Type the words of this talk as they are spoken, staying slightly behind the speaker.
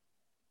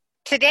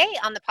Today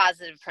on The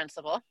Positive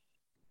Principle.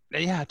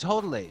 Yeah,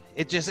 totally.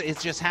 It's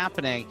just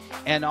happening.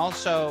 And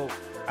also,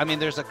 I mean,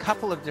 there's a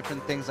couple of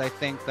different things I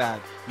think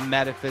that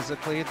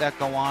metaphysically that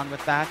go on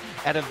with that.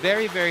 At a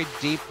very, very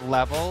deep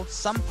level,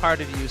 some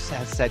part of you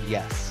has said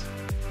yes.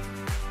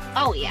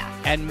 Oh, yeah.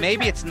 And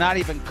maybe it's not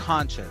even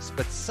conscious,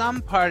 but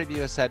some part of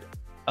you has said,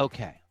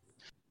 okay.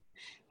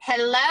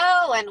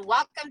 Hello, and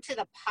welcome to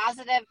the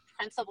Positive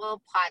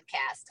Principle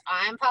Podcast.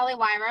 I'm Polly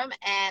Wyram,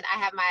 and I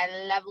have my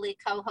lovely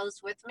co-host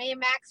with me,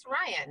 Max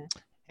Ryan.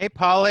 Hey,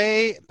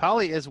 Polly.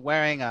 Polly is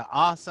wearing an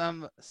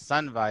awesome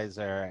sun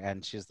visor,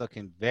 and she's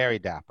looking very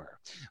dapper.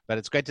 But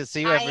it's great to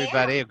see you,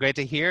 everybody. Great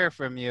to hear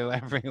from you,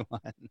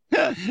 everyone.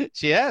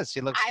 She is. She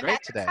looks great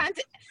today. At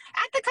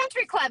the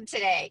country club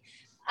today.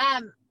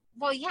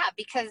 Well, yeah,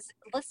 because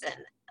listen,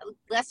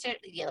 yesterday,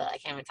 I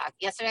can't even talk.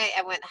 Yesterday,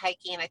 I went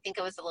hiking. I think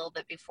it was a little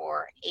bit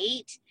before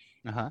 8.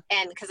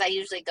 And because I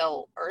usually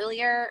go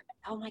earlier,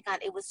 oh my God,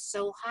 it was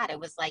so hot. It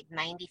was like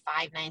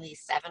 95,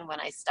 97 when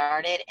I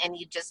started, and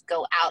you just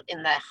go out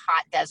in the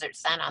hot desert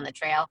sun on the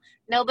trail.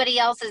 Nobody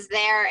else is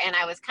there, and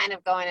I was kind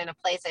of going in a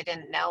place I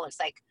didn't know. It's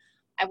like,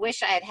 I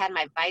wish I had had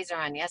my visor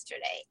on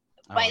yesterday.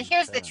 But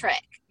here's the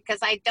trick, because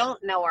I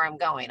don't know where I'm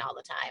going all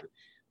the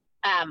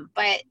time.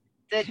 But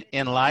the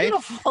in life?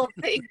 Beautiful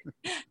thing.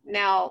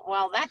 No,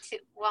 well, that too.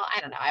 Well,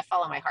 I don't know. I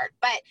follow my heart.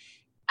 But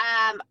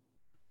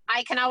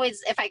I can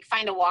always, if I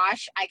find a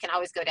wash, I can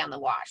always go down the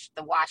wash.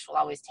 The wash will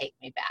always take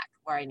me back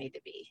where I need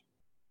to be,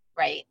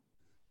 right?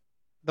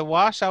 The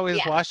wash always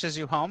washes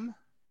you home?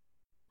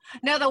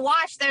 No, the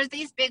wash, there's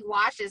these big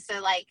washes. So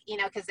like,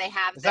 because they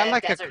have Is that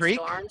like desert a creek?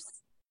 storms.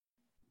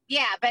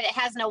 Yeah, but it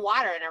has no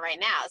water in it right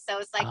now. So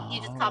it's like you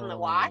just call them the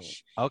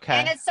wash. Okay.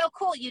 And it's so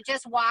cool. You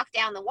just walk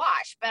down the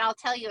wash. But I'll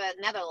tell you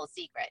another little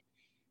secret.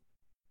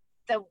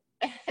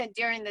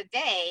 During the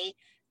day,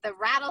 the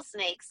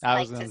rattlesnakes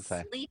like to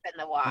sleep in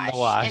the wash.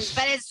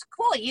 But it's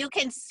cool. You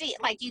can see,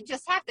 like, you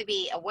just have to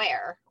be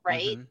aware,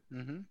 right?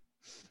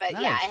 But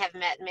nice. Yeah, I have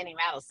met many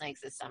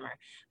rattlesnakes this summer.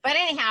 But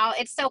anyhow,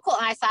 it's so cool.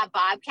 And I saw a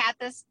bobcat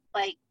this,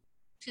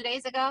 2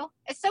 days ago.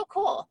 It's so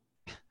cool.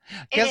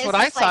 Guess what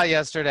I saw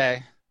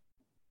yesterday?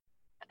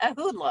 A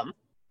hoodlum.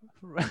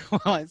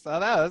 Well, I saw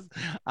those.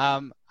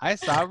 I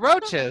saw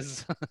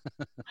roaches.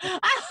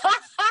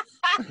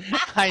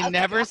 I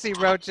never see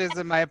roaches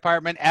in my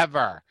apartment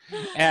ever.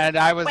 And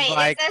I was like...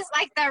 Wait, is this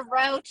like the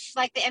roach,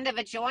 like the end of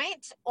a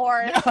joint?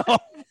 Or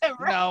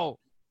No.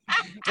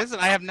 Listen,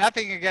 I have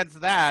nothing against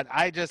that.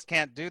 I just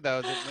can't do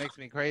those. It makes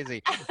me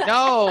crazy.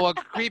 No, a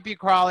creepy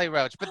crawly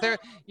roach. But they're,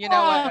 what?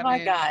 I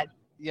mean, God.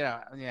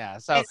 Yeah.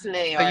 So, it's New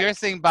York. So you're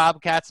seeing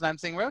bobcats and I'm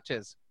seeing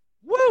roaches.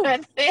 Woo!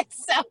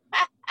 It's so...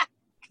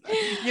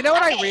 You know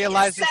what I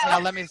realized just now?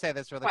 Let me say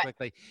this really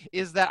quickly.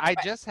 Is that I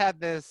just had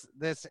this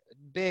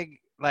big,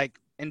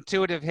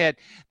 intuitive hit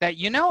that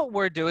what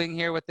we're doing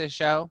here with this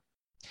show?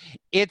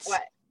 It's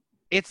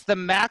the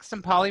Max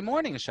and Polly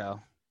morning show.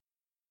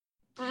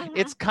 Mm-hmm.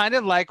 It's kind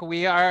of like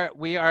we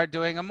are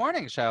doing a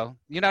morning show.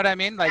 You know what I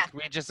mean? Like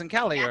Regis and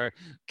Kelly or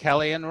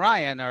Kelly and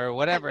Ryan or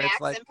whatever. Max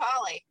it's like and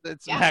Polly.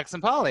 It's Max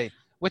and Polly,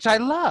 which I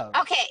love.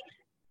 Okay.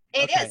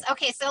 It is.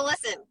 Okay, so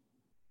listen.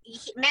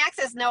 Max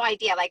has no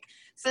idea.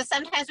 So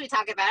sometimes we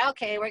talk about,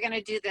 okay, we're going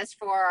to do this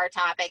for our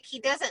topic. He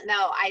doesn't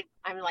know.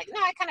 I'm like,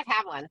 no, I kind of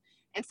have one.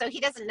 And so he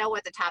doesn't know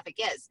what the topic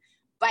is.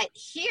 But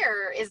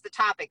here is the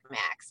topic,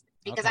 Max,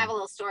 because I have a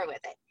little story with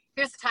it.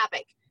 Here's the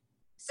topic.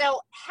 So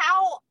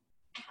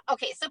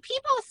so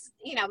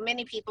people,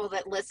 many people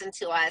that listen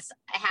to us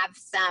have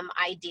some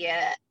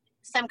idea,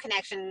 some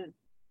connection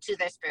to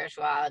their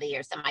spirituality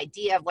or some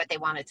idea of what they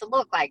want it to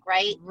look like,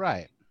 right?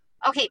 Right.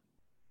 Okay.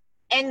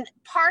 And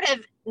part of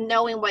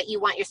knowing what you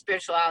want your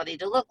spirituality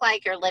to look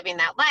like or living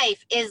that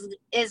life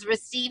is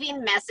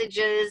receiving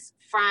messages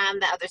from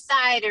the other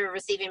side or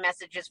receiving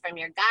messages from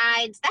your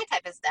guides, that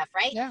type of stuff,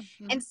 right? Yeah.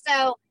 Mm-hmm. And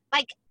so,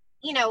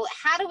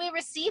 how do we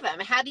receive them?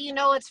 How do you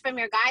know it's from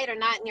your guide or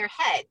not in your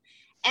head?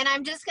 And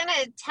I'm just going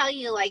to tell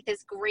you,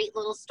 this great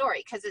little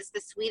story because it's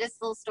the sweetest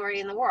little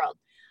story in the world.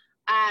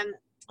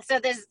 So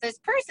there's this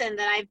person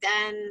that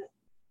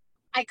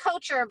I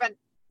coach her, but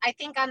I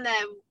think on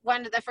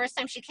one of the first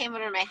time she came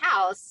over to my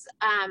house,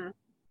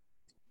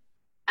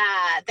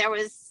 there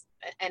was,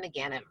 and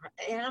again, it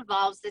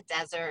involves the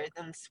desert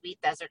and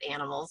sweet desert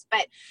animals,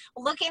 but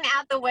looking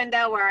out the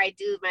window where I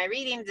do my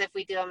readings, if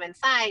we do them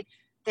inside,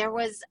 there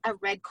was a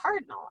red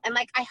cardinal. And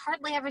I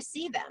hardly ever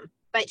see them,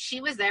 but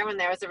she was there when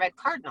there was a red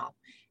cardinal.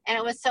 And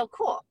it was so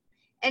cool.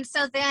 And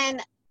so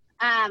then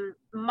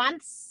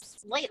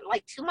months later,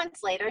 2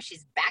 months later,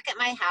 she's back at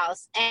my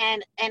house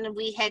and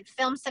we had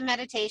filmed some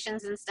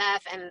meditations and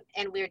stuff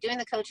and we were doing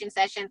the coaching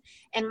session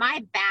and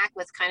my back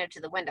was kind of to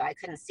the window. I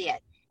couldn't see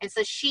it. And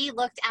so she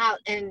looked out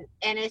and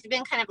it's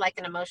been kind of like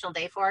an emotional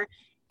day for her.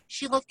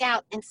 She looked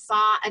out and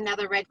saw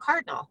another red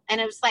cardinal. And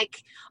it was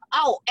like,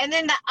 oh, and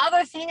then the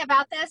other thing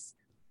about this,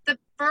 the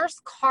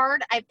first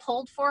card I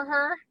pulled for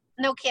her,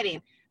 no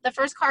kidding, the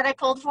first card I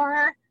pulled for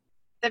her,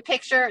 the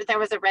picture, there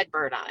was a red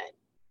bird on it.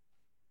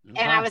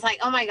 And I was like,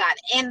 oh my God.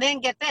 And then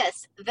get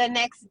this, the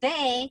next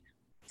day,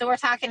 So we're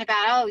talking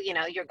about, oh,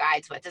 your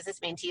guides, what does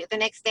this mean to you? The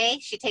next day,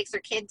 she takes her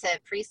kid to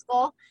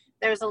preschool.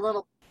 There's a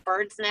little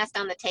bird's nest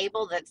on the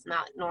table that's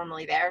not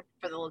normally there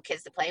for the little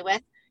kids to play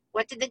with.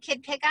 What did the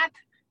kid pick up?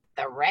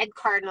 The red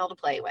cardinal to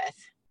play with.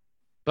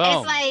 Boom.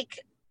 It's like,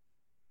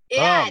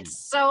 yeah, it's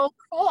so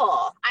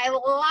cool. I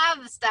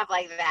love stuff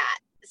like that.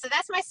 So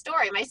that's my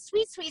story, my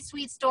sweet, sweet,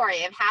 sweet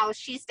story of how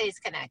she stays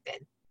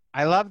connected.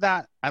 I love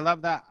that. I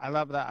love that. I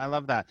love that. I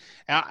love that.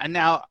 And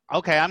now,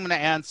 okay, I'm going to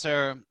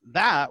answer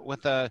that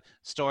with a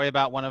story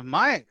about one of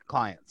my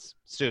clients,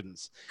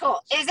 students.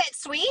 Cool. Is it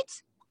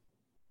sweet?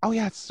 Oh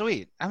yeah, it's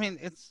sweet. I mean,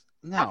 it's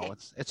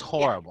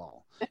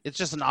horrible. Yeah. It's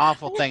just an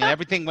awful thing, and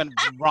everything went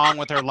wrong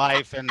with her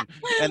life, and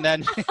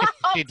then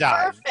she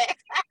died.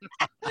 Perfect.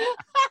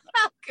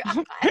 Oh,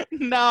 God.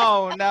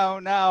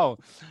 No.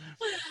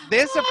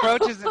 This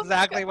approach is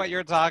exactly what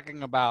you're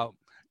talking about.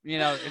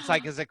 It's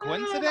like, is it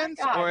coincidence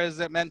or is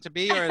it meant to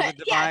be, or is it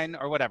divine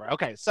or whatever?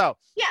 Okay, so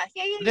yeah.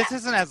 This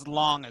isn't as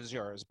long as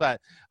yours,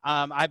 but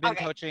I've been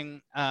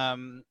coaching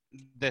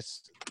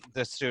this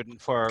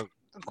student for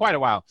quite a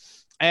while,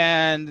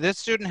 and this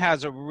student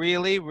has a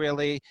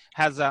really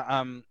has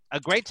a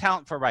great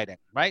talent for writing,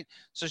 right?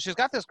 So she's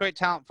got this great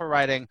talent for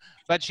writing,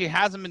 but she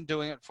hasn't been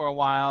doing it for a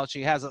while.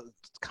 She has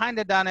kind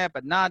of done it,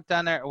 but not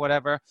done it or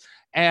whatever.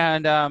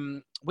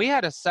 And we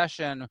had a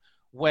session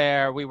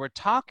where we were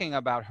talking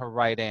about her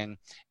writing,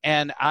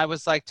 and I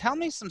was like, tell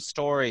me some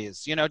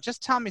stories,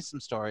 just tell me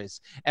some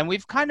stories. And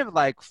we've kind of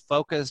like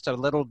focused a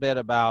little bit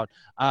about,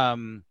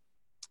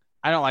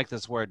 I don't like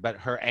this word, but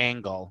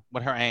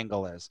what her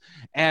angle is.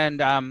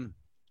 And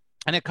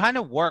it kind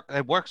of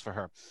works for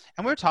her.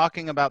 And we're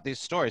talking about these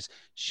stories.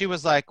 She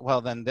was like,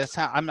 well, then this,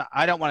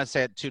 I don't want to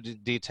say it too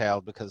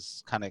detailed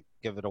because kind of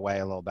give it away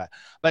a little bit.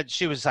 But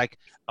she was like,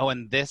 oh,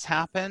 and this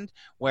happened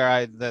where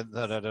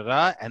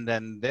and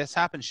then this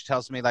happened. She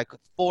tells me like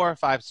 4 or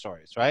 5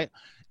 stories, right?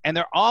 And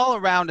they're all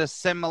around a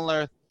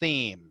similar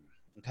theme.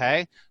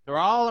 Okay, they're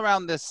all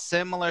around this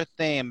similar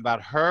theme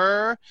about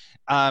her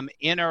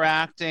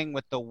interacting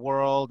with the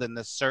world in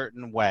this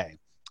certain way.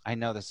 I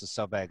know this is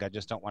so vague. I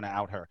just don't want to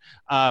out her.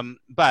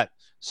 But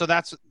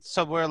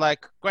so we're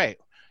like, great.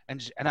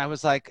 And I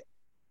was like,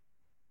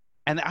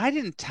 and I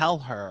didn't tell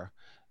her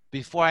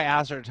before I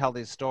asked her to tell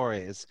these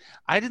stories.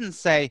 I didn't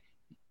say,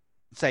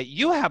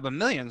 you have 1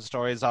 million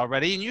stories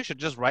already and you should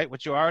just write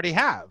what you already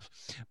have.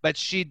 But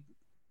she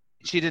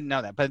didn't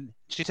know that. But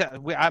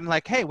I'm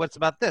like, hey, what's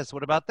about this?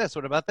 What about this?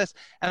 What about this?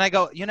 And I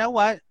go, you know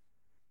what?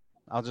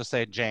 I'll just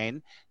say,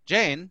 Jane,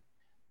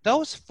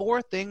 those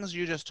 4 things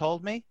you just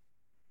told me,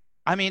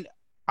 I mean,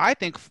 I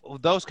think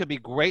those could be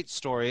great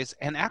stories,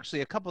 and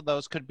actually a couple of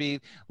those could be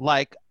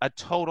like a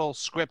total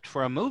script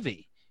for a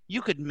movie.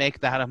 You could make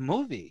that a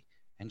movie.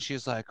 And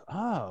she's like,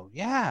 oh,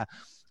 yeah.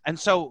 And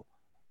so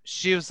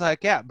she was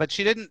like, yeah, but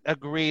she didn't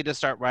agree to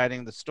start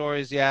writing the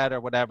stories yet or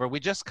whatever. We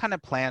just kind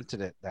of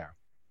planted it there.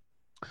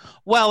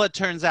 Well, it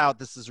turns out,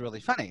 this is really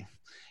funny,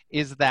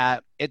 is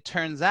that it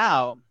turns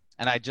out,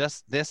 and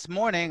this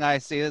morning I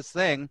see this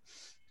thing,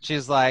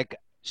 she's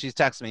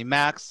texting me,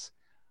 Max,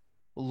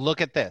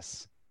 look at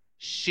this.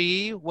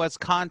 She was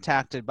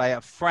contacted by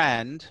a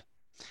friend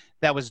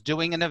that was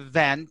doing an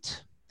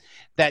event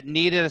that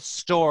needed a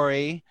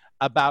story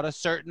about a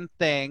certain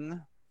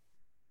thing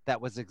that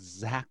was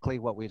exactly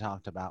what we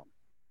talked about.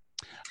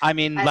 I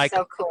mean, that's like,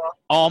 so cool.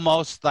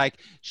 Almost like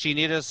she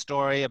needed a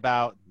story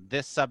about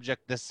this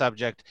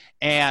subject,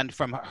 and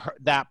from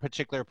that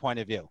particular point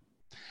of view.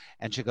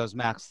 And she goes,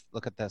 Max,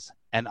 look at this.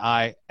 And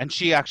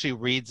she actually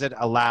reads it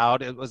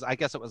aloud. I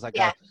guess it was like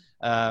a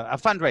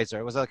fundraiser.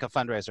 It was like a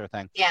fundraiser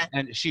thing. Yeah.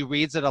 And she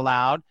reads it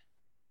aloud.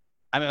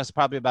 I mean, it was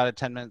probably about a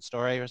 10-minute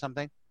story or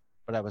something.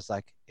 But I was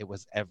like, it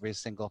was every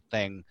single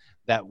thing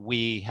that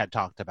we had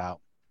talked about.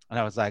 And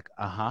I was like,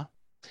 uh-huh.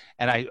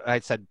 And I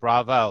said,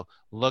 bravo,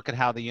 look at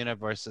how the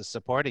universe is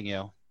supporting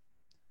you.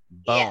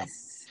 Boom.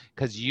 Yes.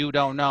 Because you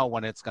don't know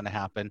when it's going to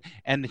happen.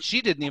 And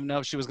she didn't even know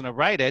if she was going to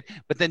write it,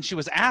 but then she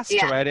was asked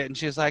to write it, and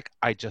she was like,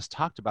 I just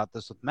talked about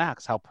this with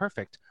Max. How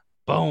perfect.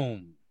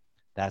 Boom.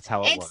 That's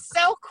how it works. It's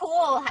so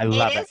cool. I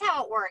love it. It is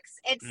how it works.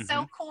 It's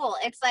so cool.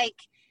 It's like,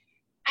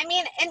 I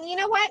mean, and you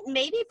know what?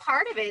 Maybe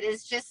part of it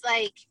is just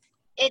like,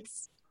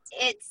 it's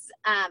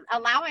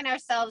allowing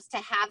ourselves to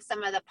have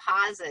some of the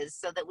pauses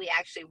so that we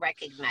actually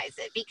recognize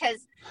it.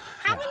 Because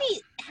how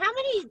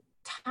many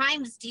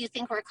times do you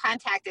think we're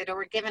contacted or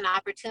we're given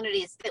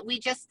opportunities that we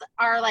just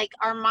are like,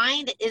 our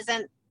mind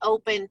isn't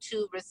open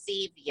to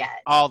receive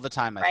yet? All the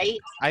time, right?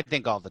 I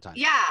think all the time.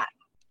 Yeah.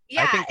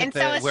 I think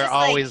that we're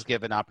always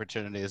given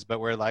opportunities, but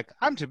we're like,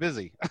 I'm too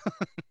busy.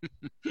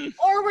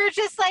 Or we're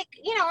just like,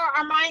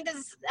 our mind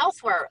is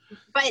elsewhere.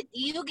 But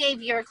you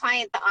gave your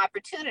client the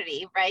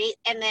opportunity, right?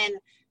 And then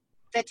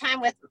the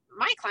time with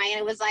my client,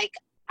 it was like,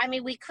 I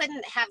mean, we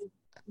couldn't have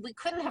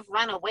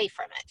run away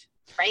from it,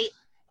 right?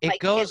 It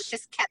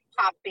just kept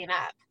popping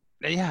up.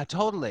 Yeah,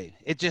 totally.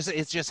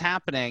 It's just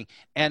happening.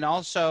 And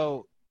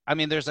also, I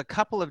mean, there's a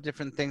couple of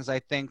different things I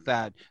think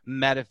that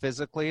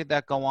metaphysically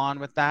that go on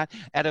with that.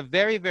 At a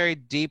very, very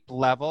deep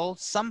level,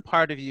 some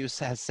part of you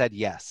has said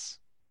yes.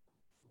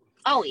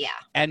 Oh yeah.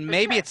 And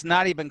maybe it's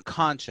not even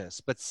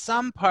conscious, but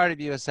some part of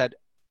you has said,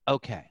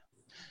 okay.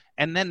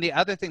 And then the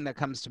other thing that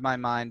comes to my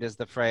mind is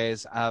the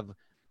phrase of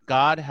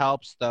God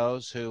helps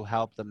those who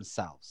help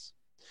themselves.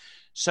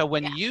 So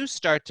when you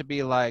start to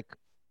be like,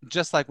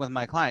 just like with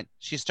my client,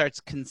 she starts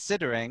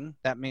considering,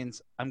 that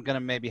means I'm going to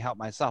maybe help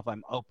myself.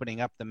 I'm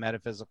opening up the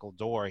metaphysical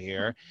door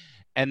here.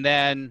 And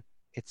then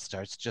it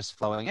starts just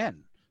flowing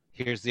in.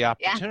 Here's the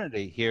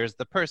opportunity. Yeah. Here's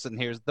the person.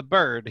 Here's the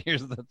bird.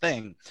 Here's the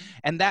thing.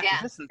 And that,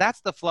 listen,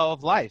 that's the flow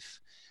of life.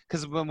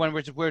 Because when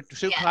we're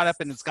too caught up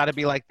and it's got to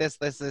be like this,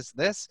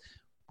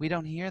 we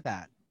don't hear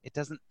that. It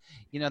doesn't,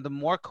 the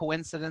more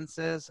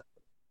coincidences,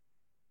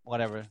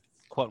 whatever,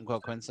 quote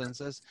unquote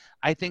coincidences,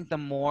 I think the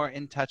more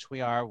in touch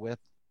we are with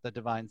the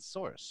divine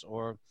source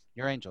or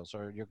your angels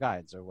or your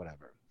guides or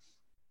whatever,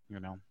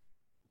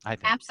 I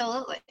think.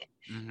 Absolutely.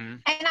 Mm-hmm.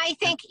 And I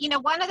think,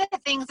 one of the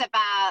things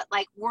about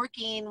like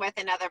working with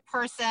another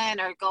person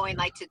or going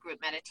like to group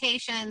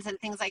meditations and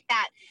things like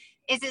that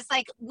is it's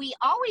like we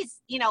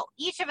always,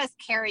 each of us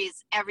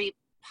carries every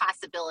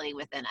possibility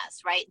within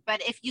us, right?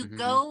 But if you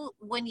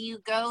when you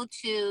go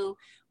to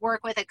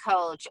work with a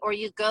coach or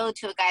you go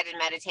to a guided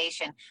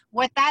meditation,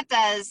 what that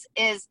does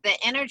is the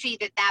energy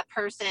that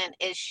person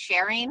is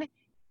sharing,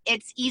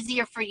 it's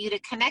easier for you to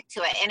connect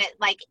to it. And it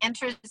like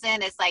enters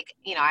in, it's like,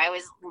 I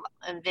always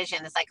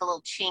envision it's like a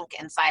little chink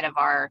inside of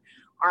our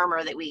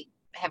armor that we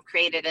have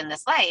created in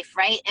this life,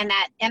 right? And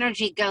that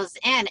energy goes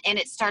in and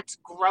it starts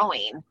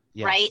growing.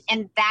 Yes. Right.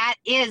 And that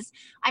is,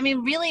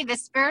 really the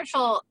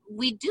spiritual,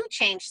 we do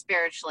change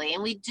spiritually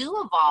and we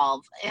do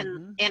evolve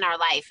in our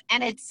life.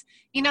 And it's,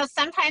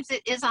 sometimes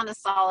it is on a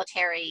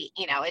solitary,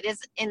 it is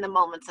in the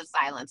moments of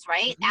silence,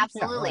 right? Mm-hmm.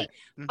 Absolutely. Yeah,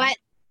 right. But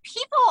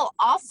people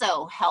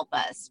also help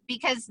us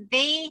because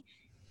they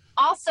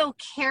also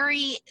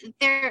carry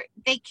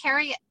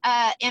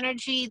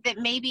energy that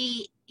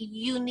maybe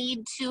you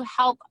need to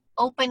help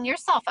open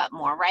yourself up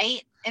more.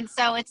 Right. And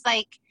so it's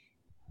like,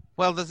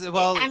 that's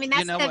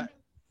what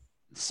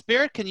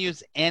Spirit can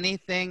use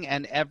anything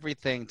and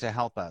everything to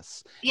help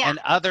us. Yeah. And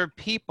other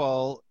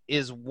people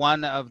is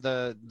one of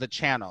the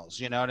channels,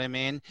 you know what I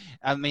mean?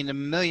 A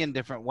million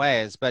different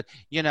ways, but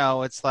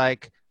it's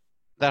like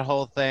that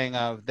whole thing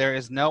of there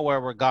is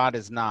nowhere where God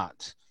is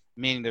not,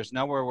 meaning there's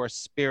nowhere where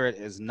Spirit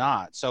is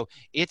not. So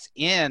it's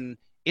in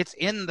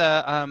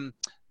the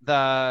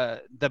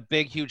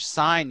big huge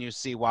sign you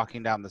see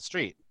walking down the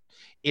street.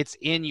 It's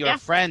in your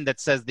friend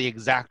that says the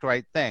exact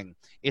right thing.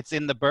 It's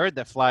in the bird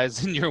that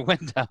flies in your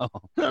window.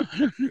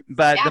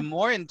 But the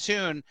more in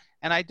tune,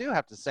 and I do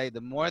have to say,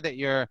 the more that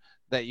you're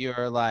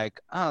like,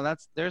 oh,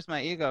 there's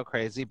my ego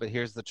crazy, but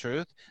here's the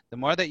truth. The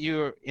more that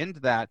you're into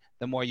that,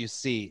 the more you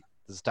see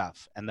the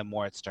stuff, and the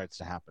more it starts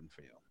to happen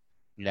for you.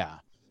 Yeah.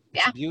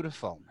 It's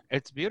beautiful.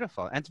 It's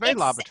beautiful. And it's very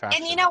law of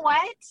attraction. And you know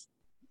what?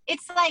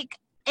 It's like,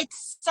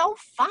 it's so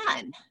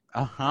fun.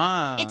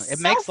 It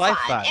makes life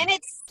fun. And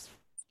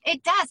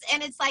it does.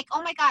 And it's like,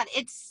 oh my God,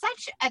 it's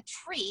such a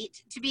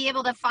treat to be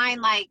able to find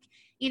like,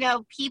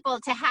 people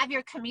to have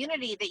your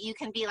community that you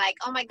can be like,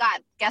 oh my God,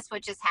 guess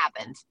what just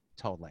happened?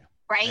 Totally.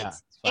 Right? Yeah,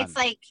 it's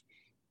like,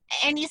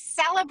 and you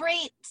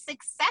celebrate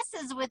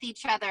successes with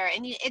each other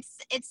and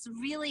it's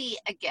really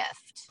a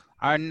gift.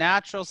 Our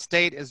natural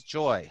state is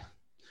joy.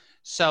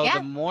 So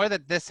the more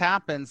that this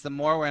happens, the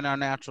more we're in our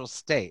natural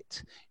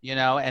state,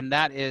 and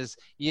that is,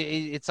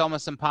 it's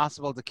almost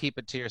impossible to keep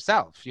it to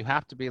yourself. You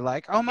have to be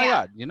like, oh my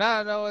God,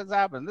 I know what's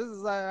happened. This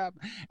is,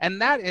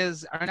 and that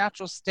is our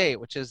natural state,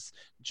 which is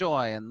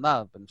joy and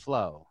love and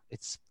flow.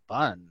 It's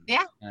fun.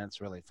 Yeah. And it's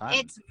really fun.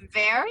 It's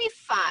very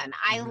fun.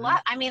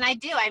 I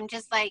do. I'm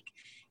just like,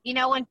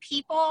 when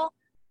people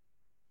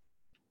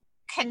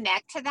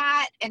connect to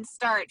that and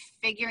start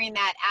figuring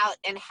that out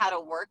and how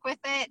to work with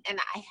it. And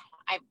I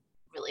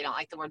really don't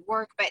like the word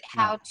work, but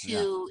how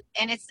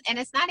and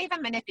it's not even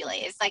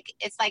manipulate. It's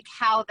like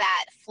how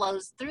that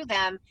flows through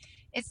them.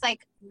 It's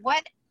like,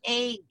 what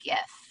a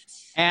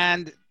gift.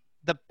 And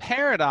the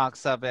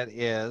paradox of it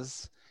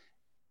is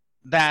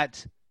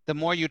that the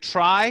more you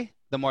try,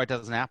 the more it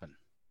doesn't happen.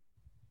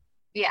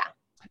 Yeah.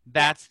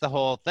 That's the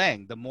whole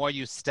thing. The more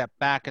you step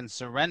back and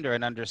surrender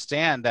and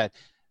understand that,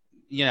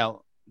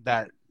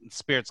 that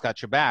Spirit's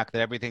got your back,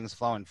 that everything's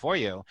flowing for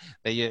you,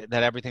 that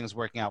everything's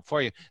working out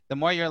for you, the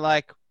more you're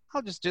like,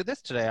 I'll just do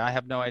this today. I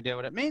have no idea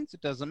what it means. It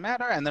doesn't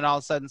matter. And then all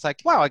of a sudden it's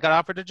like, wow, I got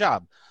offered a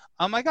job.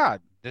 Oh my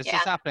God, this is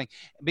happening.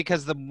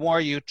 Because the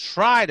more you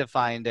try to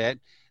find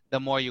it, the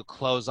more you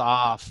close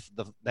off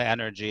the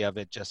energy of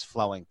it just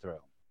flowing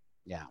through.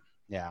 Yeah.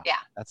 Go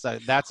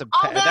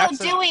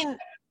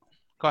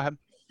ahead.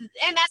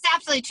 And that's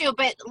absolutely true.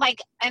 But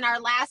like in our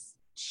last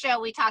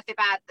show, we talked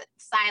about the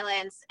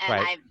silence, and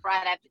I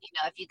brought up,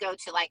 if you go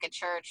to like a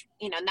church,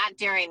 not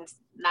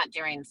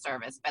during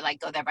service, but like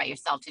go there by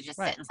yourself to just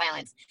sit in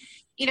silence,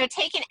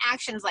 taking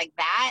actions like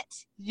that.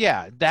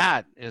 Yeah,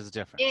 that is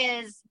different.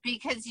 Is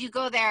because you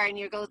go there and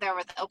you go there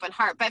with an open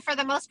heart. But for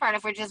the most part,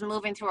 if we're just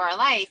moving through our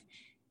life,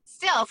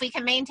 still, if we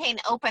can maintain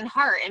open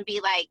heart and be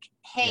like,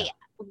 hey,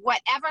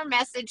 whatever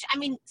message. I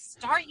mean,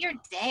 start your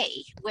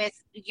day with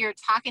you're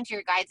talking to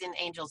your guides and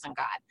angels and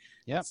God.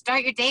 Yep.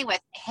 Start your day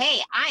with, hey,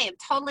 I am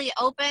totally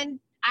open.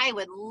 I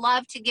would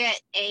love to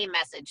get a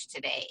message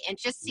today, and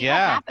just see what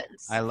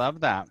happens. I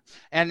love that.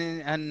 And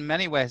in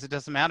many ways, it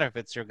doesn't matter if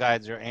it's your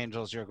guides, your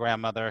angels, your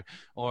grandmother,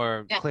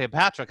 or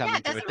Cleopatra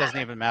coming through. It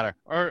doesn't even matter.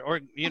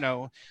 Or you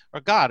know,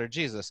 or God or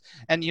Jesus.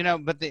 And you know,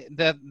 but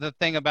the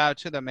thing about it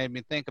too that made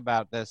me think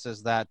about this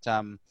is that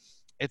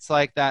it's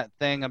like that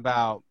thing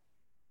about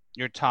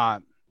you're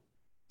taught,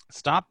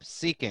 stop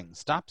seeking,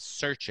 stop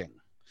searching,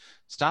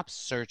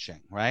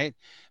 right?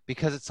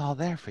 Because it's all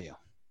there for you.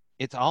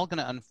 It's all going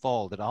to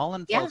unfold. It all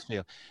unfolds for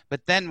you. But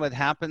then what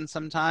happens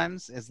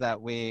sometimes is that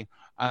we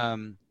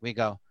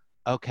go,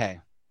 okay,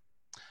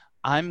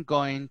 I'm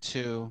going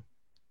to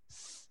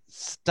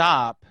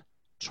stop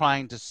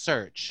trying to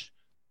search.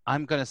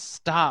 I'm going to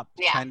stop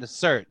trying to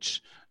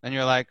search. And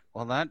you're like,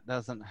 well, that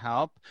doesn't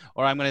help.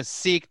 Or I'm going to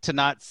seek to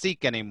not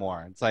seek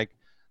anymore. It's like,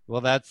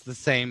 well, that's the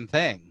same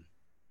thing.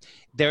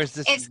 There's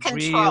this it's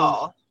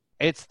control.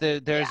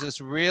 There's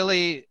this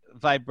really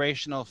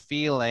vibrational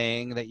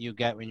feeling that you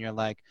get when you're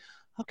like,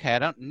 okay, I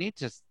don't need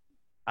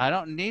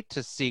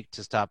to seek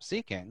to stop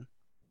seeking.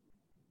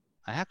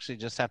 I actually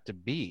just have to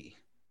be.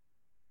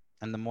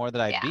 And the more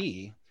that I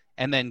be,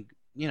 and then,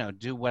 you know,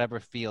 do whatever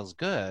feels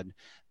good,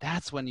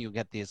 that's when you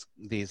get these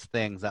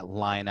things that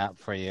line up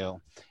for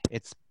you.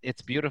 It's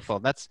beautiful.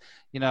 That's,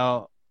 you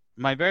know,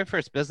 my very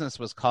first business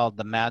was called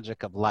The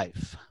Magic of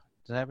Life.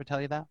 Did I ever tell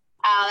you that?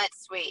 Oh,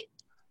 that's sweet.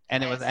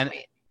 And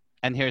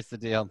and here's the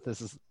deal. This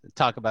is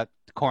talk about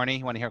corny.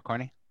 You want to hear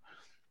corny?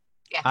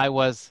 Yeah. I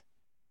was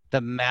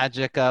the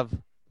magic of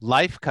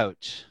life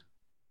coach.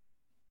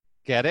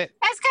 Get it?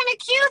 That's kind of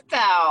cute,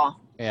 though.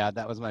 Yeah,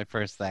 that was my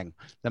first thing.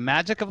 The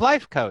magic of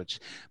life coach.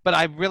 But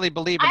I really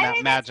believe in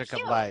that magic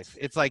of life.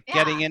 It's like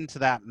getting into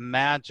that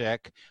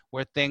magic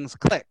where things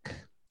click.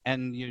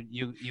 And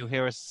you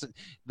hear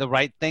the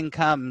right thing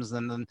comes,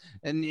 and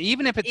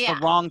even if it's the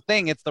wrong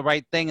thing, it's the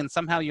right thing, and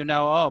somehow you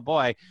know, oh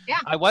boy,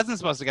 I wasn't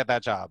supposed to get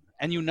that job,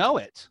 and you know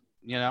it,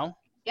 you know.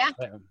 Yeah.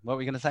 What were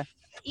we gonna say?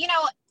 You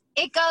know,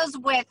 it goes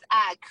with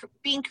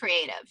being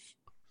creative,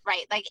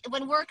 right? Like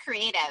when we're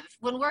creative,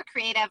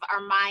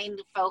 our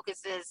mind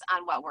focuses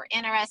on what we're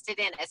interested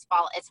in. As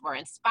we're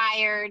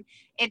inspired.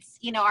 It's,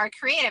 you know, our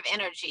creative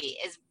energy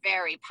is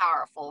very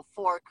powerful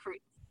for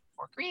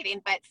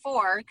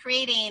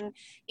creating,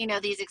 you know,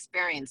 these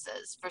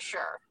experiences for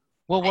sure.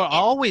 Well, we're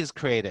always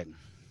creating,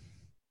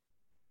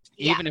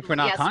 even if we're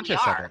not conscious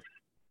of it.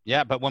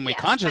 Yeah, but when we're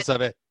conscious of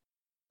it,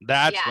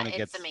 that's when it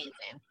gets amazing.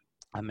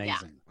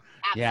 Amazing.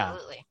 Yeah,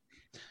 absolutely.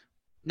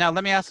 Now,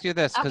 let me ask you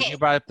this, because you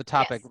brought up the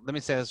topic. Let me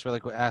say this really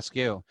quick, ask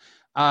you.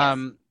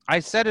 I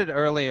said it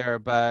earlier,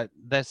 but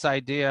this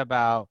idea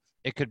about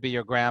it could be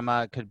your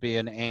grandma, it could be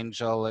an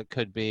angel, it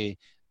could be,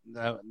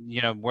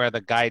 you know, where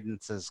the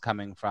guidance is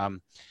coming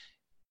from.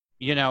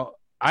 You know,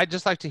 I'd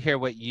just like to hear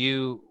what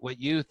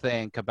you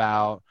think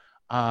about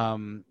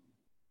when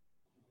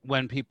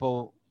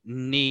people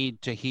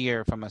need to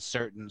hear from a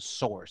certain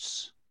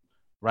source,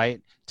 right,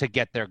 to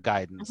get their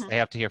guidance. They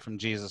have to hear from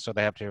Jesus, or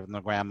they have to hear from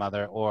their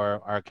grandmother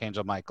or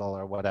Archangel Michael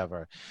or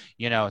whatever.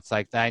 You know, it's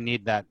like, I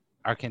need that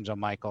Archangel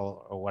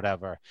Michael or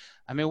whatever.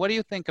 I mean, what do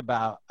you think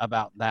about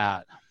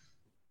that?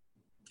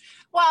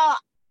 Well,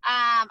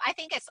 I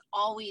think it's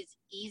always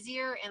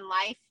easier in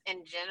life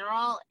in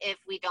general if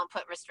we don't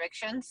put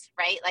restrictions,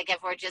 right? Like if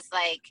we're just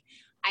like,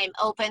 I'm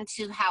open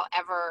to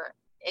however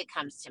it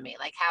comes to me,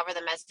 like however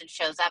the message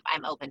shows up,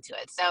 I'm open to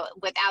it. So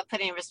without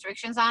putting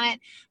restrictions on it.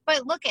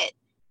 But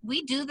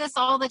we do this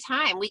all the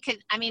time. We could,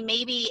 I mean,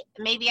 maybe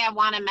I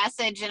want a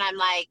message and I'm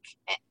like,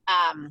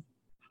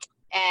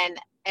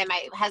 and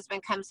my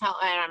husband comes home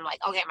and I'm like,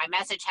 okay, my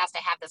message has to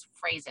have this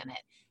phrase in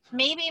it.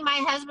 Maybe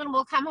my husband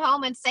will come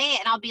home and say it,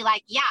 and I'll be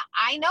like, yeah,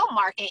 I know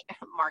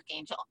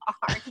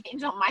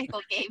Archangel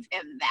Michael gave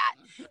him that,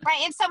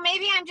 right? And so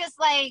maybe I'm just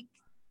like,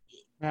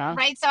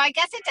 right? So I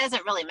guess it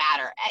doesn't really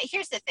matter.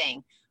 Here's the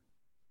thing.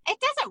 It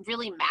doesn't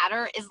really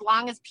matter as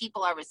long as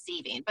people are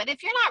receiving. But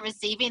if you're not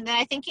receiving, then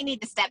I think you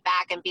need to step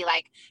back and be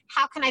like,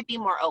 how can I be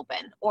more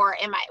open? Or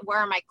where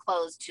am I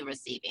closed to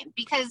receiving?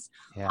 Because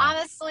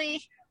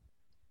honestly,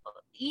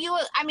 you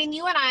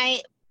and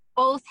I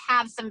both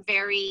have some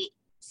very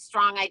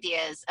strong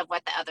ideas of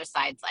what the other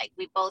side's like.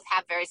 We both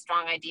have very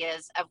strong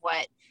ideas of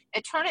what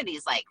eternity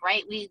is like,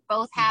 right? We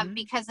both have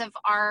because of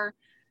our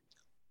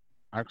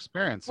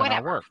experience and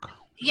our work.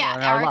 Yeah,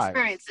 our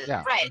experiences.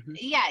 Yeah. Right.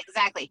 Yeah,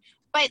 exactly.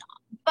 But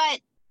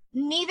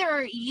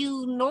neither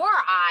you nor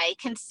I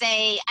can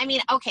say, I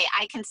mean, okay,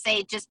 I can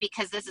say just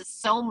because this is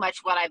so much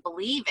what I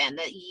believe in,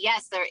 that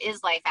yes, there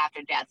is life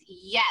after death.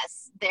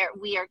 Yes,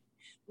 we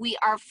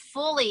are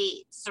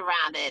fully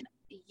surrounded.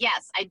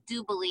 Yes, I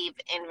do believe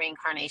in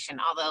reincarnation,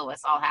 although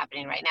it's all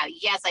happening right now.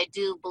 Yes, I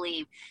do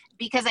believe,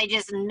 because I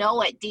just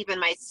know it deep in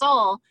my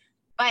soul.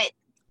 But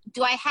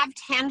do I have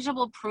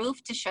tangible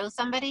proof to show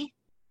somebody?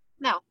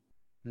 No.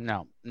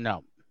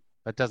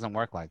 It doesn't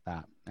work like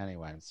that.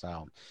 Anyway,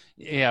 so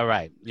yeah,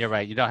 right. You're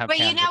right. You don't have. But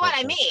you know what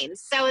I proof. mean.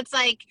 So it's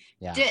like,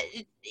 Yeah.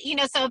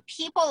 So if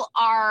people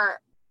are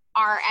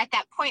at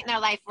that point in their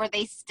life where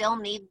they still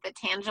need the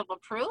tangible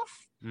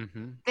proof,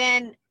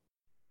 then,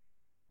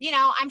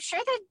 I'm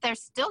sure that they're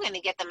still going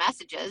to get the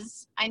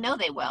messages. I know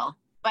they will.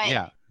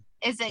 But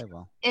is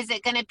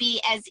it going to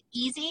be as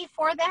easy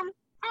for them?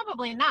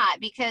 Probably not,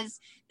 because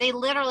they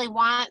literally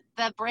want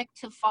the brick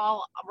to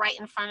fall right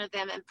in front of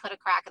them and put a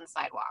crack in the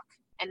sidewalk,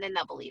 and then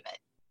they'll believe it.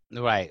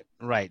 Right.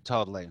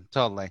 Totally.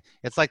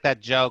 It's like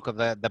that joke of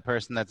the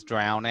person that's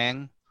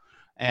drowning,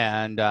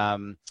 and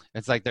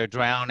it's like they're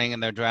drowning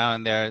and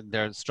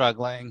they're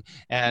struggling,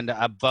 and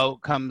a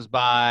boat comes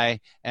by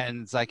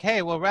and it's like,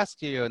 hey, we'll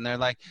rescue you, and they're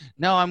like,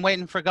 no, I'm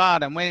waiting for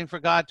God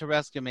to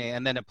rescue me.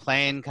 And then a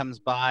plane comes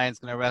by and it's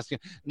going to rescue,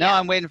 no,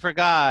 I'm waiting for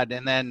God.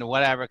 And then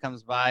whatever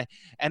comes by,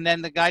 and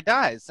then the guy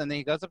dies, and then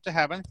he goes up to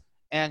heaven,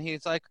 and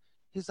he's like,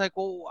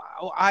 well,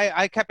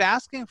 I kept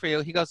asking for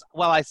you. He goes,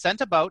 well, I sent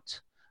a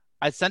boat,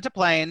 I sent a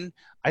plane,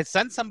 I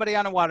sent somebody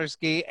on a water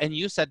ski, and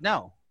you said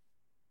no.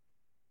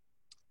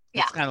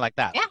 Yeah. It's kind of like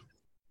that. Yeah.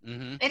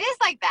 It is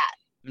like that.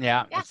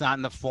 Yeah. It's not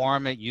in the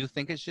form that you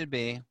think it should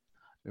be.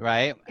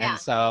 Right. Yeah. And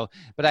so,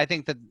 but I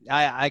think that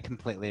I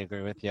completely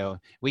agree with you.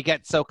 We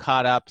get so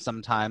caught up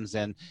sometimes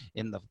in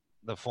the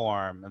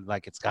form, and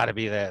like, it's got to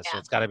be this, or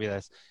it's got to be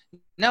this.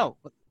 No,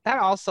 that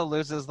also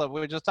loses what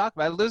we just talked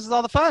about. It loses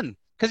all the fun,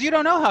 because you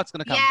don't know how it's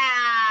going to come.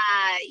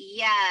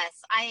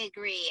 Yes, I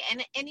agree.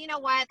 And you know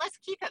what? Let's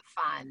keep it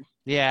fun.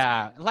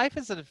 Yeah, life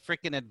is a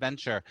freaking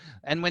adventure.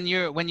 And when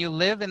you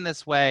live in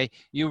this way,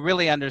 you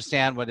really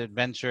understand what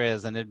adventure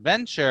is. And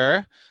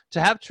adventure,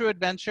 to have true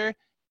adventure,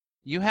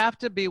 you have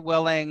to be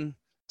willing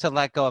to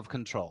let go of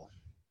control.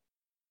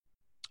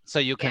 So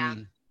you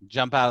can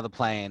jump out of the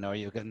plane, or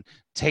you can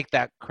take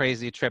that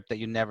crazy trip that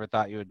you never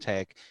thought you would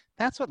take.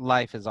 That's what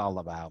life is all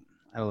about.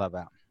 I love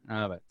it.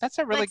 That's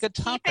a really good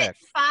topic. Keep it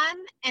fun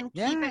and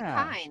keep it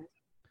kind.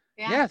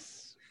 Yeah.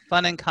 Yes.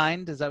 Fun and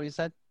kind. Is that what you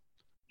said?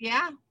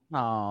 Yeah.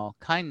 Oh,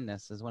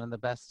 kindness is one of the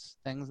best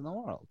things in the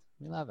world.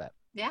 We love it.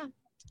 Yeah.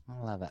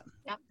 I love it.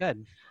 Yep.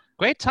 Good.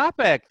 Great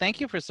topic. Thank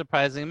you for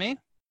surprising me.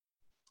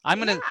 I'm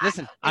going to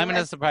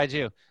surprise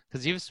you,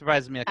 because you've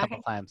surprised me a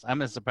couple times. I'm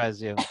going to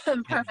surprise you.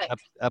 Perfect.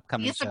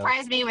 Upcoming You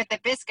surprised me with the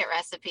biscuit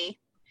recipe.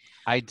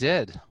 I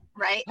did.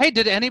 Right. Hey,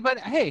 did anyone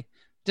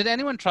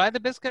try the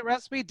biscuit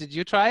recipe? Did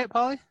you try it,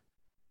 Polly?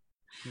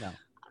 No.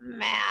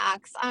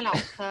 Max, I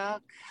don't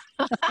cook.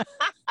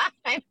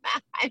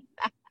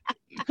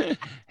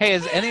 Hey,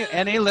 is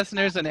any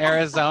listeners in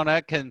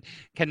Arizona can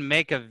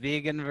make a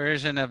vegan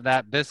version of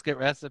that biscuit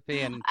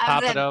recipe and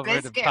pop it over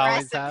to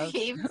Polly's house?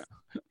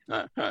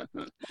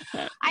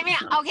 I mean,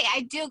 okay,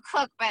 I do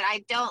cook, but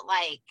I don't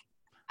like.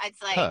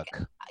 It's like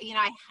cook.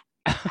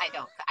 I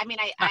don't. I mean,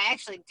 I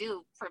actually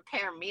do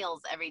prepare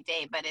meals every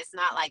day, but it's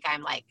not like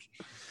I'm like,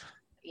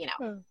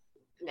 no.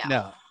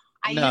 No.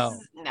 And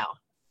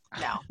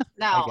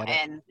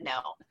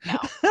no.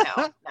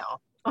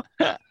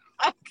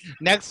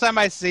 Next time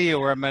I see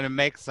you, I'm going to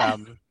make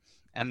some,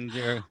 and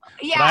you're.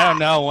 Yeah. I don't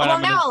know when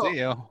I'm going to see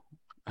you.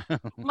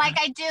 Like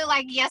I do,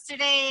 like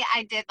yesterday,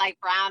 I did like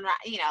brown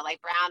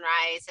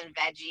rice and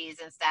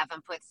veggies and stuff,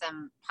 and put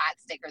some pot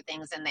sticker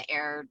things in the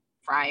air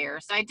fryer.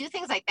 So I do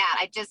things like that.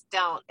 I just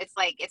don't. It's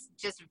like it's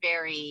just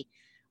very.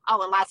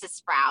 Oh, and lots of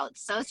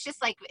sprouts. So it's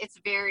just like it's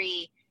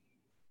very.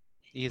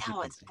 Easy.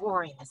 Oh, it's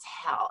boring as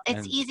hell.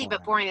 It's easy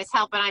but boring as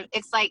hell. But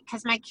it's like,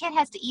 because my kid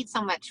has to eat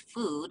so much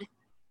food,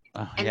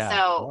 and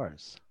so of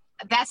course.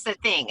 That's the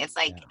thing. It's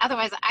like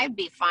otherwise I'd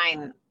be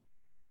fine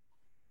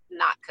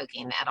not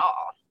cooking at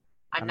all.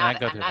 I'm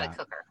not a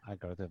cooker. I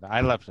go through that.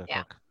 I love to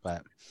cook,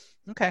 but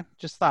okay.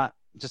 Just thought.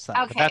 Okay.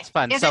 But that's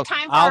fun. Is it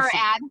time for our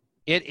ad?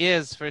 It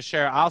is, for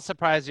sure. I'll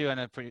surprise you in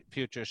a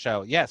future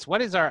show. Yes.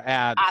 What is our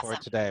ad for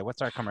today?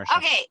 What's our commercial?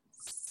 Okay.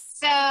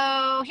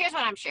 So here's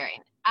what I'm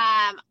sharing.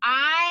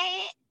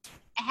 I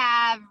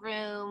have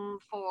room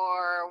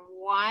for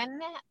 1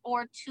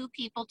 or 2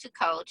 people to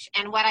coach,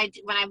 and what I do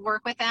when I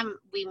work with them,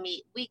 we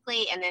meet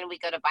weekly, and then we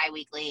go to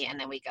bi-weekly, and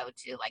then we go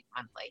to like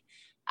monthly.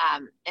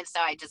 And so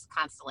I just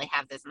constantly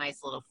have this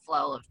nice little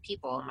flow of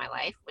people in my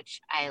life,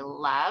 which I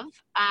love.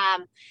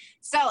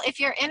 So if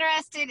you're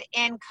interested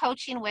in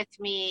coaching with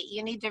me,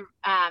 you need to,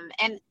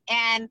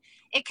 and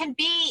it can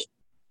be,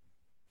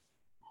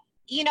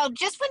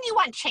 just when you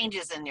want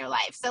changes in your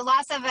life. So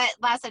lots of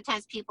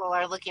times people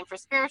are looking for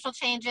spiritual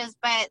changes,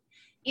 but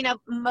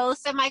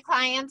most of my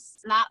clients,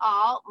 not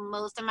all,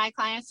 most of my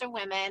clients are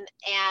women,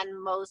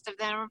 and most of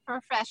them are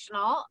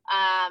professional.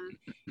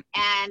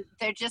 And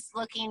they're just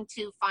looking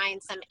to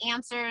find some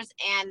answers,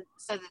 and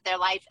so that their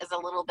life is a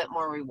little bit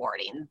more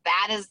rewarding.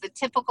 That is the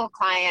typical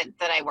client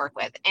that I work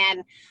with.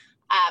 And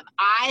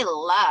I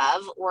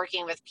love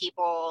working with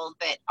people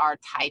that are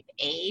type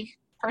A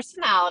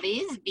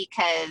personalities,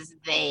 because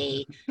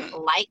they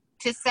like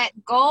to set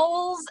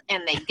goals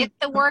and they get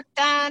the work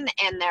done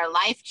and their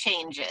life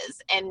changes,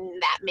 and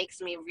that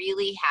makes me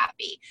really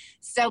happy.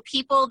 So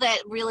people that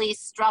really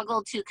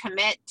struggle to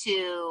commit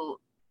to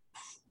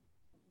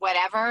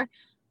whatever,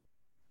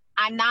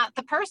 I'm not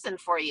the person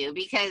for you,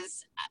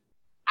 because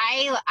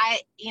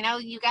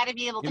you got to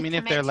be able to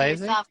commit to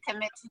yourself,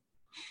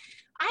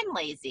 I'm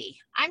lazy.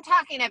 I'm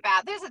talking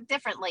about, there's a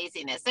different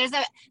laziness. There's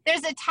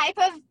a type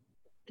of,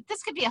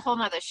 this could be a whole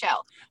nother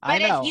show.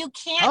 But if you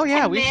can't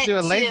commit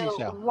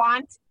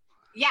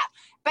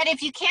but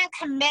if you can't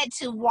commit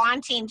to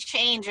wanting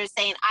change or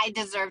saying I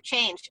deserve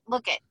change,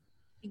 look at,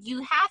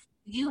 you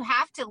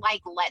have to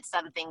like let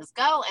some things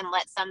go and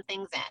let some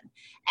things in,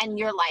 and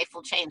your life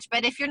will change.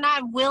 But if you're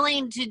not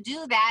willing to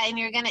do that, and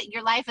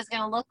your life is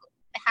gonna look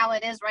how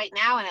it is right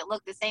now, and it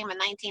looked the same in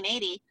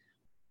 1980,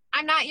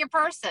 I'm not your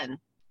person.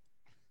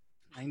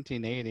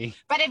 1980.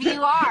 But if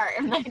you are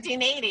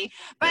 1980,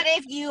 but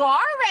if you are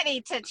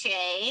ready to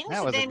change,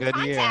 then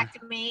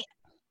contact me.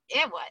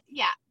 It was,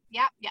 yeah.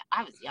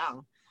 I was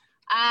young.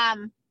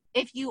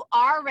 If you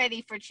are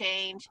ready for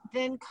change,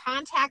 then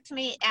contact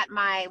me at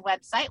my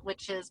website,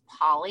 which is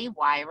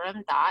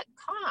pollywyram.com,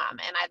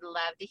 and I'd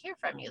love to hear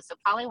from you. So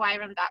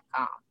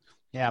pollywyram.com.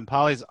 Yeah, and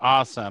Polly's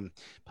awesome.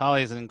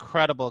 Polly's an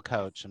incredible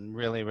coach, and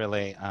really,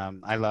 really,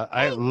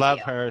 I love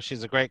her.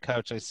 She's a great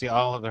coach. I see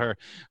all of her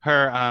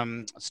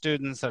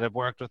students that have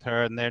worked with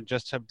her, and they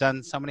just have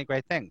done so many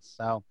great things.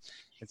 So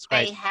it's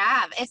great. They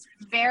have. It's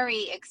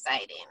very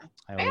exciting.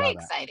 Very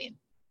exciting.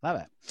 Love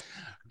it.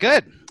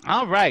 Good.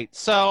 All right.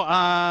 So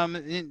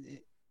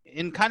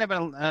in kind of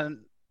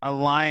an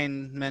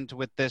alignment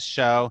with this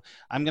show,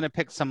 I'm going to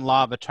pick some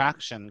law of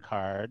attraction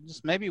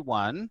cards, maybe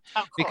one,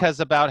 because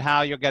about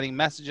how you're getting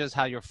messages,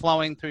 how you're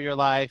flowing through your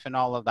life, and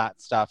all of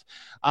that stuff.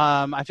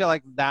 I feel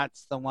like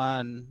that's the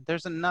one.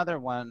 There's another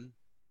one.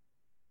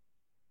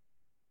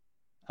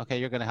 Okay,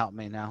 you're going to help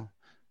me now.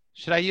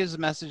 Should I use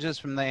messages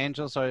from the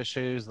angels, or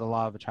should I use the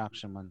law of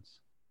attraction ones?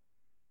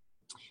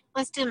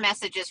 Let's do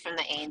messages from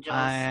the angels,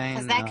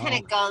 because that kind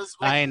of goes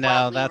with I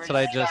know. That's what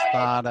I just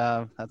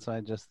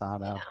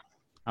thought of.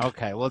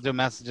 Okay, we'll do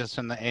messages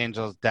from the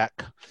angels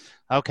deck.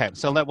 Okay,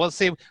 so we'll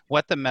see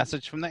what the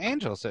message from the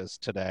angels is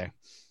today.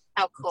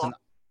 Oh, cool.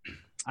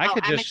 I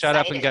could just shut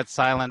up and get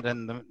silent,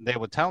 and they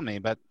would tell me,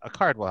 but a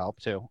card will help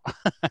too.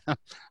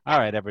 All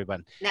right,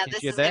 everyone. Now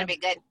this is going to be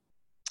good.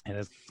 It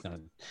is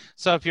good.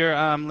 So if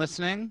you're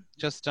listening,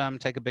 just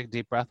take a big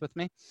deep breath with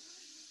me.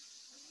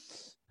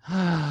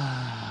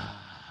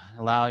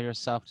 Allow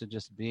yourself to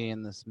just be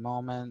in this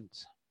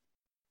moment.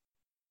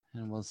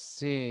 And we'll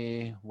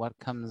see what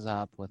comes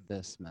up with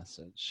this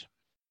message.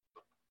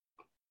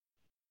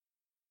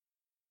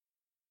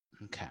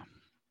 Okay,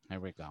 here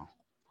we go.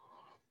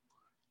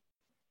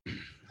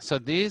 So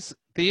these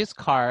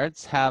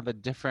cards have a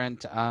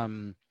different,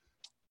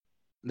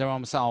 they're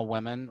almost all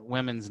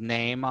women's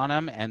name on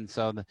them. And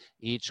so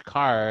each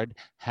card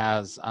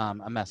has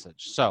a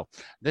message. So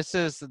this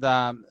is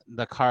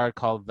the card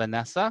called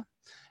Vanessa.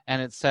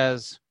 And it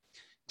says,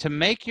 to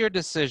make your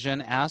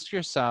decision, ask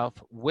yourself,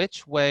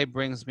 which way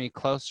brings me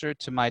closer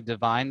to my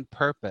divine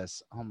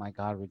purpose? Oh my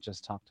God, we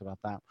just talked about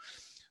that.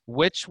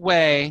 Which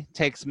way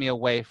takes me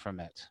away from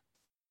it?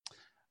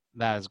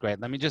 That is great.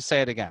 Let me just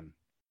say it again.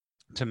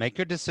 To make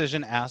your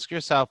decision, ask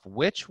yourself,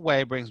 which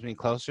way brings me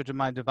closer to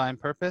my divine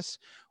purpose?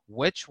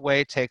 Which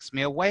way takes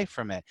me away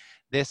from it?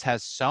 This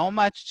has so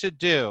much to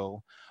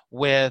do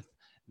with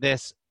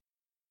this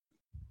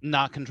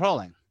not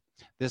controlling.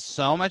 There's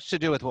so much to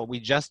do with what we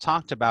just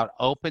talked about,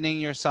 opening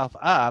yourself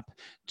up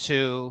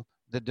to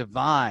the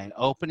divine,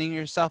 opening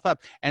yourself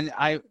up. And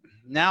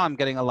now I'm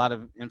getting a lot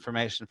of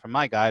information from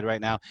my guide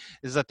right now,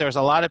 is that there's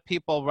a lot of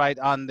people right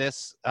on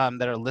this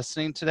that are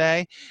listening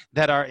today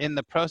that are in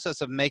the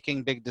process of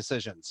making big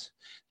decisions.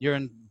 You're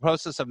in the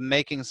process of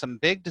making some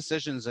big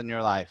decisions in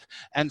your life.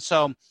 And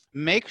so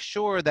make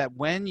sure that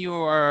when you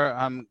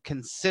are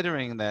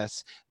considering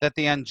this, that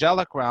the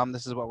angelic realm,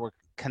 this is what we're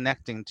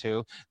connecting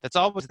to, that's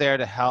always there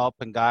to help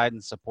and guide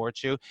and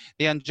support you.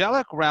 The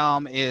angelic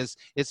realm is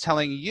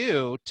telling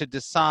you to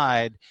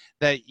decide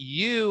that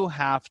you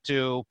have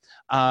to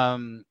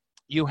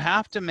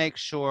make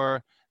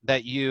sure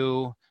that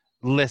you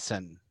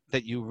listen,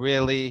 that you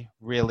really,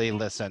 really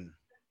listen.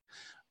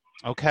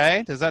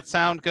 Okay, does that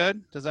sound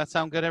good? Does that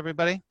sound good,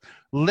 everybody?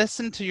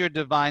 Listen to your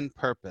divine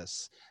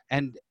purpose.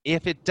 And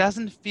if it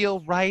doesn't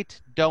feel right,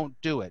 don't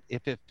do it.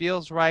 If it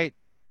feels right,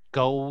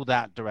 go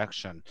that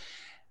direction.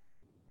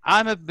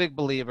 I'm a big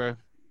believer,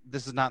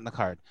 this is not in the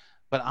card,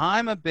 but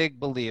I'm a big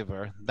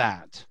believer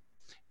that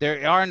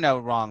there are no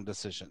wrong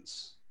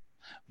decisions,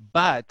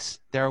 but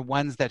there are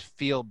ones that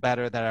feel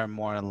better, that are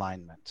more in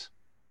alignment.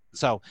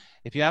 So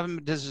if you have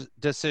a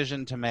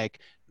decision to make,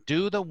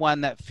 do the one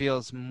that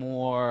feels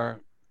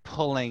more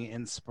pulling,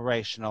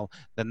 inspirational,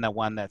 than the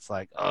one that's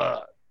like,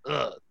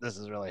 this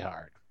is really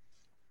hard.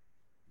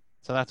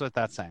 So that's what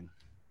that's saying.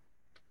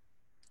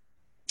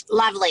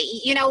 Lovely.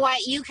 You know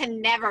what? You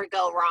can never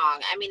go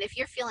wrong. I mean, if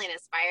you're feeling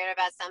inspired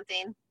about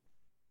something,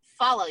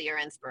 follow your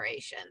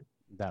inspiration.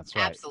 That's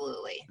right.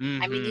 Absolutely.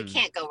 Mm-hmm. I mean, you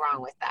can't go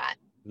wrong with that.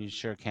 You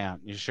sure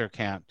can't. You sure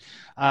can't.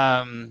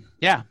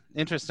 Yeah,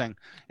 interesting.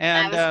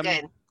 And that was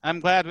good. I'm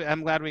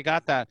glad we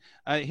got that.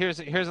 Here's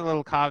a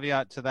little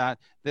caveat to that.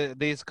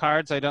 These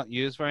cards I don't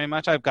use very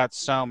much. I've got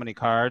so many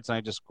cards, and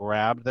I just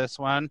grabbed this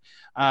one.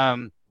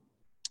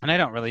 and I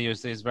don't really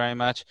use these very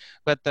much,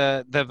 but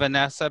the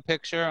Vanessa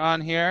picture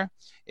on here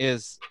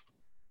is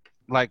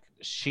like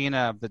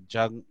Sheena of the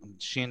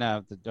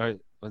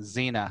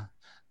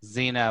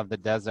Xena of the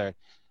desert.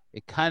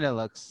 It kind of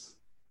looks.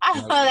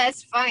 Oh,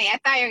 that's funny. I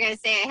thought you were going to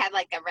say it had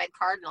like a red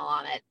cardinal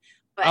on it.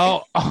 But...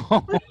 Oh,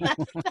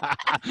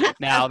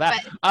 now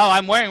that. Oh,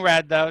 I'm wearing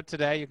red though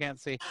today. You can't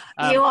see.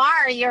 You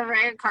are. You're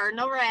red,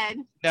 cardinal red.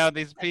 No,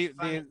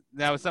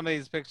 some of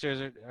these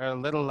pictures are a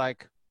little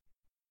like.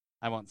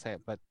 I won't say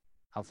it, but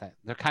I'll say it.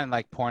 They're kind of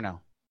like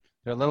porno.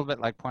 They're a little bit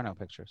like porno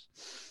pictures,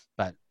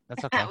 but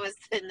that's okay. That was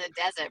in the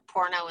desert.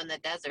 Porno in the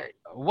desert.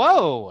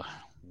 Whoa.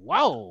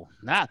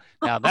 Now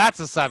that's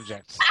a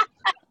subject.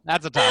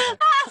 That's a topic.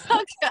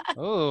 Oh, God.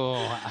 Ooh,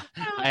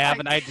 I have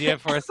an idea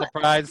for a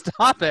surprise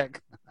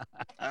topic.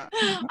 All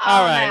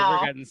right, no.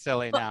 We're getting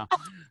silly now.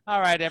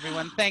 All right,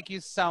 everyone, thank you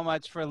so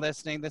much for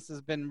listening. This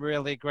has been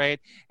really great.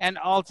 And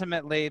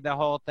ultimately, the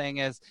whole thing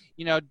is,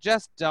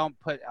 just don't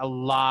put a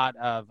lot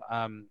of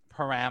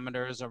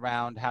parameters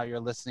around how you're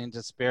listening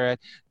to spirit.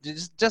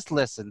 Just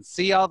listen.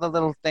 See all the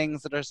little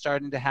things that are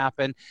starting to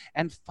happen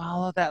and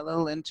follow that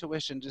little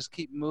intuition. Just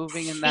keep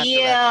moving in that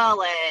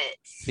direction.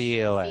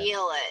 Feel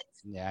it.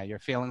 Yeah, your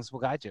feelings will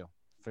guide you.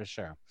 For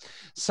sure.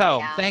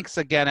 So Thanks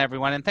again,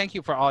 everyone. And thank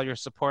you for all your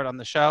support on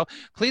the show.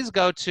 Please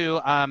go to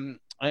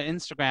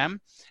Instagram,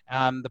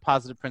 The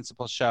Positive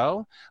Principle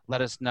Show. Let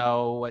us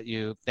know what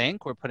you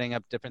think. We're putting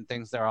up different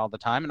things there all the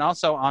time. And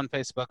also on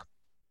Facebook,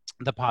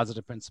 The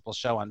Positive Principle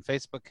Show on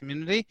Facebook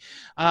community.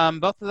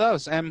 Both of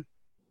those. And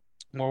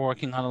we're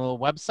working on a little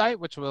website,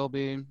 which will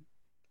be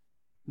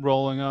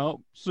rolling out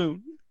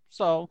soon.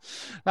 So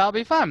that'll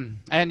be fun.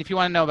 And if you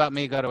want to know about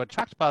me, go to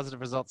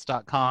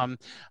attractpositiveresults.com.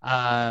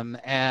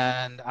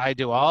 And I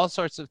do all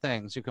sorts of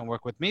things. You can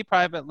work with me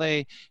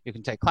privately. You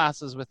can take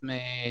classes with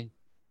me.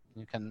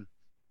 You can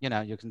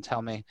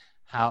tell me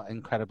how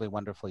incredibly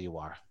wonderful you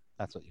are.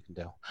 That's what you can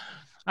do.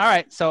 All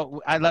right.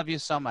 So I love you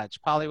so much.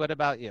 Polly, what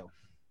about you?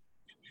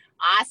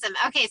 Awesome.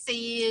 Okay, so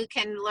you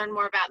can learn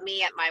more about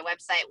me at my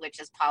website, which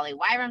is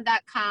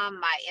pollywyrem.com,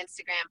 my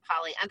Instagram,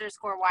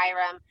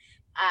 Polly_Wyram.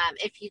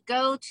 If you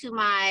go to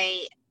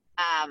my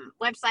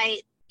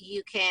website,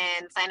 you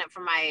can sign up for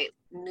my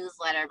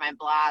newsletter, my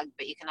blog,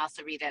 but you can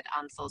also read it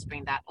on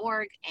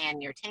soulspring.org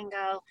and your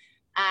Tango.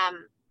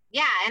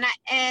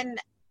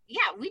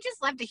 We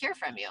just love to hear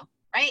from you,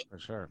 right? For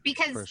sure.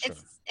 Because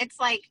it's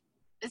like,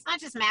 it's not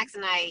just Max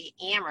and I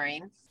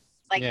yammering.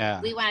 Like,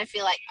 we want to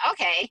feel like,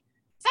 okay,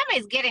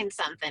 somebody's getting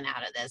something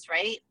out of this,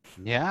 right?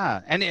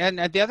 Yeah. And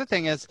the other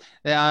thing is,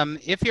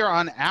 if you're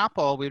on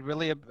Apple, we'd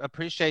really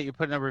appreciate you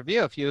putting a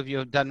review. A few of you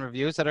have done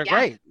reviews that are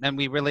great, and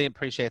we really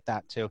appreciate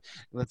that too. It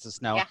lets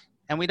us know. Yeah.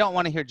 And we don't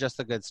want to hear just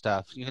the good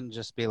stuff. You can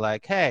just be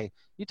like, hey,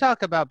 you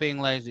talk about being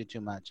lazy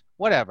too much.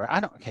 Whatever. I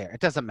don't care.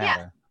 It doesn't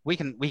matter. Yeah. We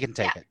can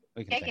take it.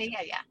 We can take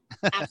it. Yeah.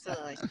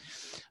 Absolutely.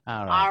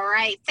 All right. All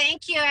right.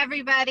 Thank you,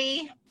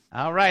 everybody.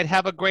 All right.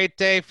 Have a great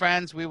day,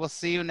 friends. We will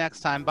see you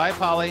next time. Bye,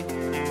 Polly.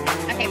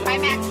 Okay, bye,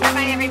 Max.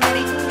 Bye,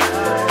 everybody.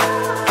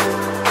 Bye.